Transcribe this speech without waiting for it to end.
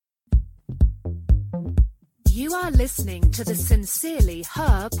You are listening to the Sincerely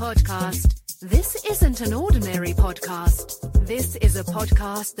Her podcast. This isn't an ordinary podcast. This is a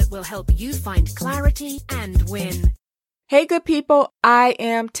podcast that will help you find clarity and win. Hey, good people, I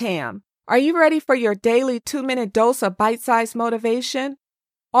am Tam. Are you ready for your daily 2-minute dose of bite-sized motivation?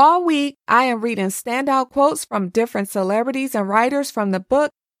 All week, I am reading standout quotes from different celebrities and writers from the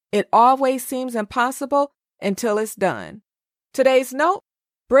book, It Always Seems Impossible Until It's Done. Today's note,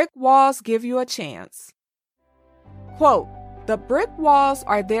 brick walls give you a chance. Quote, the brick walls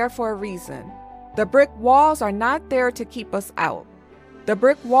are there for a reason. The brick walls are not there to keep us out. The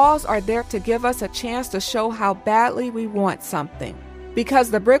brick walls are there to give us a chance to show how badly we want something. Because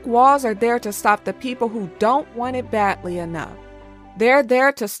the brick walls are there to stop the people who don't want it badly enough. They're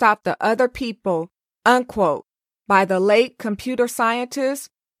there to stop the other people, unquote, by the late computer scientist,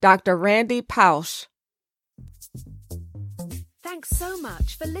 Dr. Randy Pausch. Thanks so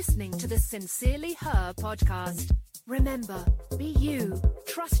much for listening to the Sincerely Her podcast. Remember, be you,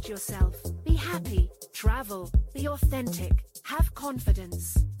 trust yourself, be happy, travel, be authentic, have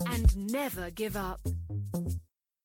confidence, and never give up.